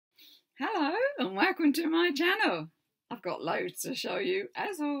Hello and welcome to my channel. I've got loads to show you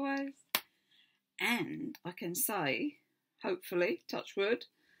as always, and I can say, hopefully, touch wood,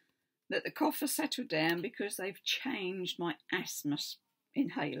 that the cough has settled down because they've changed my asthma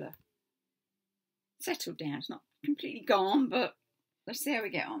inhaler. Settled down, it's not completely gone, but let's see how we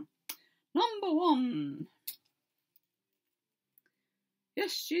get on. Number one.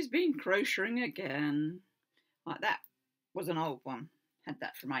 Yes, she's been crocheting again. Like that was an old one. Had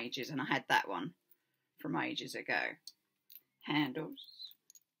that from ages, and I had that one from ages ago. Handles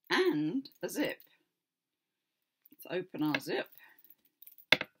and a zip. Let's open our zip.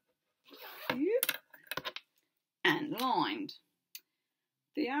 And lined.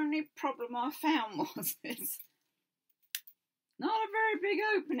 The only problem I found was it's not a very big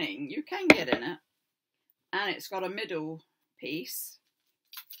opening. You can get in it, and it's got a middle piece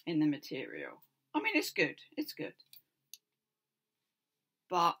in the material. I mean, it's good. It's good.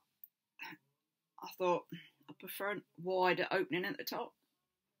 But I thought I prefer a wider opening at the top.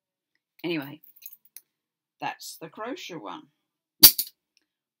 Anyway, that's the crochet one.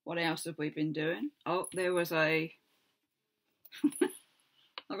 What else have we been doing? Oh, there was a...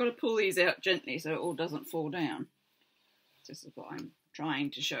 I've got to pull these out gently so it all doesn't fall down. This is what I'm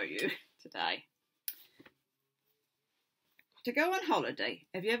trying to show you today. To go on holiday,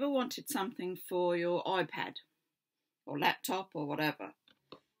 have you ever wanted something for your iPad or laptop or whatever?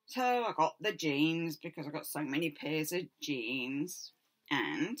 So I got the jeans because I got so many pairs of jeans,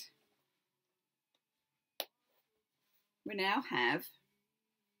 and we now have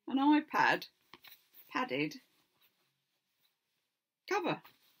an iPad padded cover.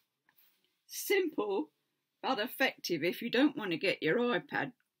 Simple but effective if you don't want to get your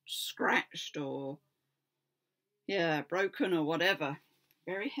iPad scratched or broken or whatever.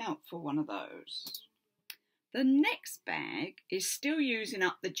 Very helpful, one of those. The next bag is still using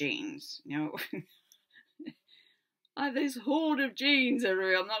up the jeans. You know, I have this hoard of jeans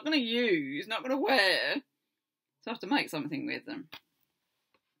everywhere I'm not going to use, not going to wear. So I have to make something with them.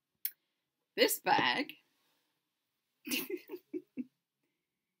 This bag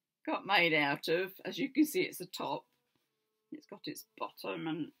got made out of, as you can see, it's the top. It's got its bottom,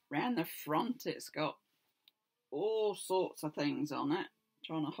 and round the front it's got all sorts of things on it.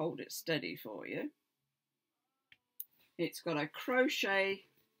 Trying to hold it steady for you. It's got a crochet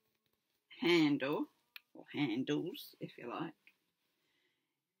handle, or handles if you like.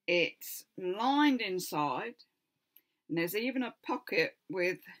 It's lined inside, and there's even a pocket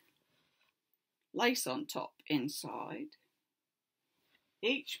with lace on top inside.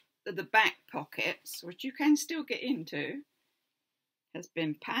 Each of the back pockets, which you can still get into, has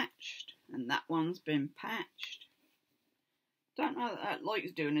been patched, and that one's been patched. Don't know that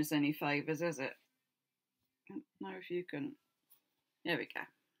light's doing us any favours, is it? I don't know if you can. There we go.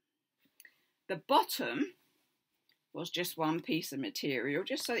 The bottom was just one piece of material,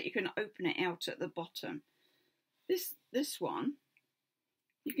 just so that you can open it out at the bottom. This one,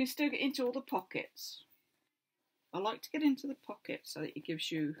 you can still get into all the pockets. I like to get into the pockets so that it gives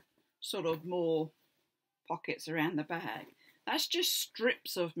you sort of more pockets around the bag. That's just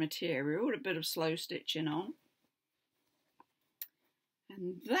strips of material with a bit of slow stitching on.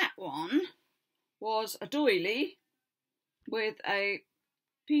 And that one was a doily with a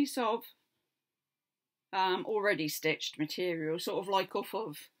piece of already stitched material, sort of like off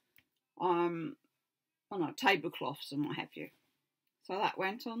of tablecloths and what have you. So that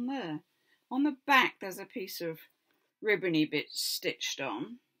went on there. On the back there's a piece of ribbony bit stitched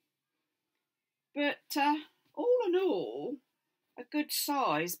on. But all in all, a good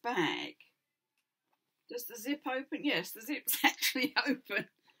size bag. Does the zip open? Yes, the zip's actually open.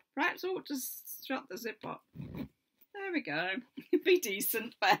 Perhaps I ought to shut the zip up. There we go. Be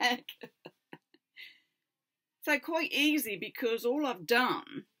decent bag. So quite easy, because all I've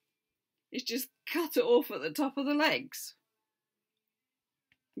done is just cut it off at the top of the legs.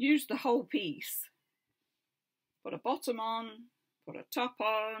 Used the whole piece. Put a bottom on, put a top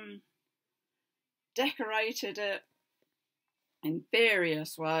on, decorated it in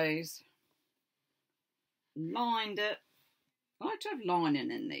various ways, lined it. I like to have lining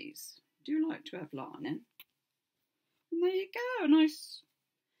in these. I do like to have lining. And there you go, nice.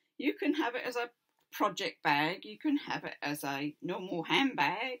 You can have it as a project bag, you can have it as a normal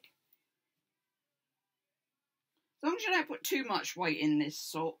handbag. As long as you don't put too much weight in this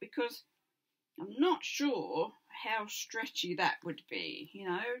sort, because I'm not sure how stretchy that would be, you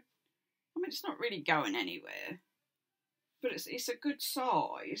know. I mean, it's not really going anywhere, but it's a good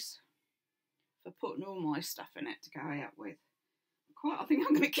size for putting all my stuff in it to go out with. I think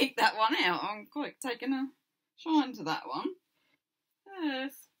I'm going to keep that one out. I'm quite taking a shine to that one.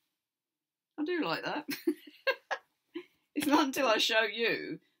 Yes. I do like that. It's not until I show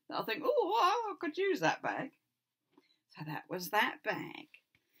you that I think, oh, wow, I could use that bag. So that was that bag.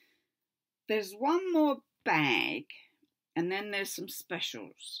 There's one more bag, and then there's some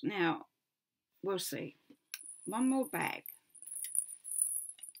specials. Now, we'll see. One more bag.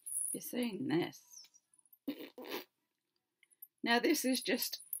 You've seen this. Now, this is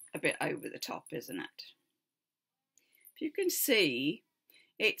just a bit over the top, isn't it? If you can see,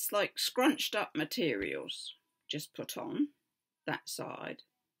 it's like scrunched up materials just put on that side.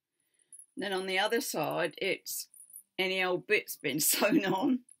 Then on the other side, it's any old bits been sewn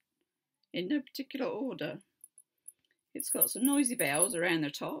on in no particular order. It's got some noisy bells around the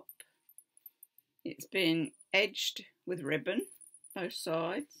top. It's been edged with ribbon, both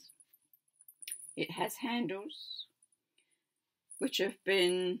sides. It has handles, which have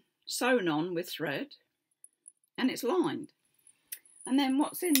been sewn on with thread, and it's lined. And then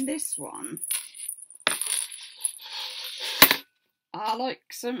what's in this one are like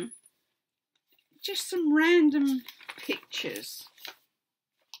just some random pictures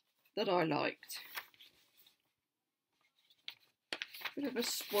that I liked. Bit of a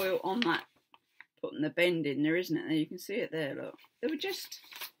spoil on that, putting the bend in there, isn't it? There, you can see it there, look. They were just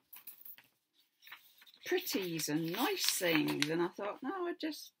pretties and nice things, and I thought, no, I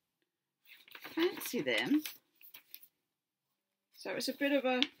just fancy them. So it's a bit of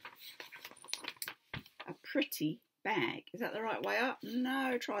a pretty bag. Is that the right way up?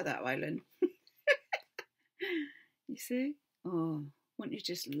 No, try that way, Lynn. You see? Oh, wouldn't you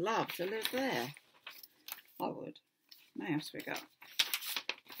just love to live there? I would. What else we got?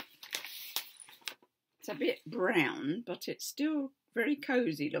 It's a bit brown, but it's still very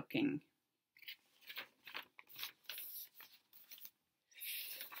cosy looking.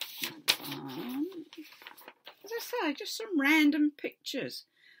 As I say, just some random pictures.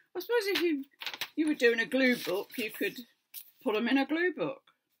 I suppose if you were doing a glue book, you could put them in a glue book.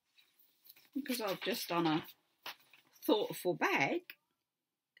 Because I've just done a thoughtful bag.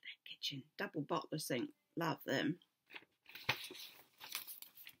 That kitchen, double bottle sink, love them.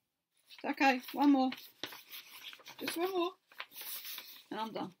 Okay, one more. Just one more. And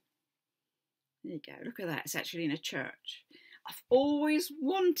I'm done. There you go, look at that, it's actually in a church. I've always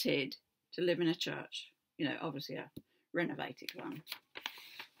wanted to live in a church. You know, obviously a renovated one.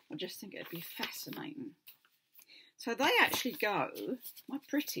 I just think it'd be fascinating. So they actually go, my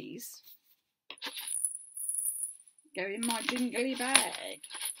pretties, go in my jingly bag.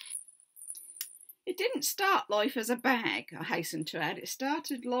 It didn't start life as a bag, I hasten to add. It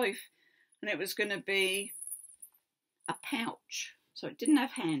started life and it was going to be a pouch. So it didn't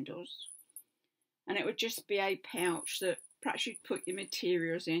have handles. And it would just be a pouch that perhaps you'd put your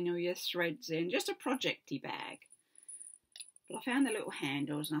materials in or your threads in. Just a projecty bag. But I found the little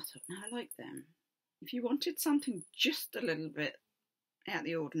handles and I thought, no, I like them. If you wanted something just a little bit out of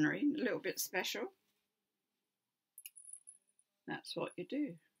the ordinary, a little bit special, that's what you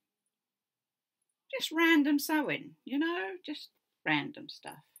do. Just random sewing, you know, just random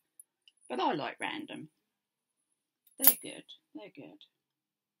stuff. But I like random. They're good, they're good.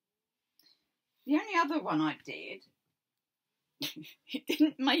 The only other one I did, it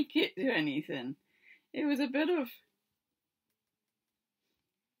didn't make it do anything. It was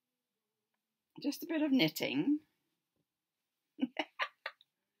just a bit of knitting.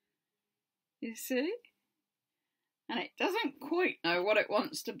 You see? And it doesn't quite know what it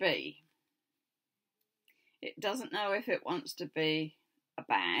wants to be. It doesn't know if it wants to be a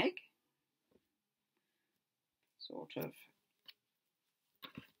bag, sort of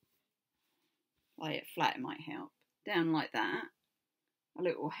lay it flat might help, down like that, a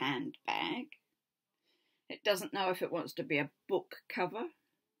little handbag. It doesn't know if it wants to be a book cover.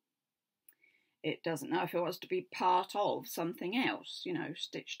 It doesn't know if it wants to be part of something else, you know,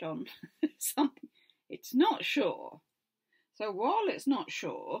 stitched on something. It's not sure. So while it's not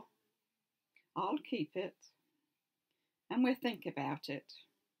sure, I'll keep it and we'll think about it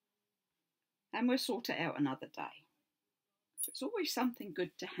and we'll sort it out another day. It's always something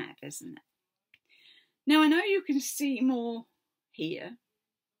good to have, isn't it? Now I know you can see more here.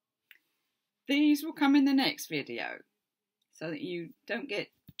 These will come in the next video so that you don't get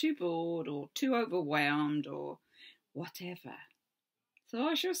too bored or too overwhelmed or whatever. So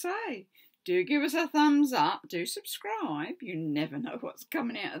I shall say, do give us a thumbs up, do subscribe. You never know what's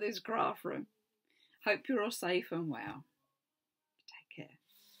coming out of this craft room. Hope you're all safe and well. Take care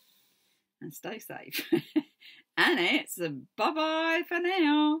and stay safe. And it's a bye-bye for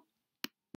now.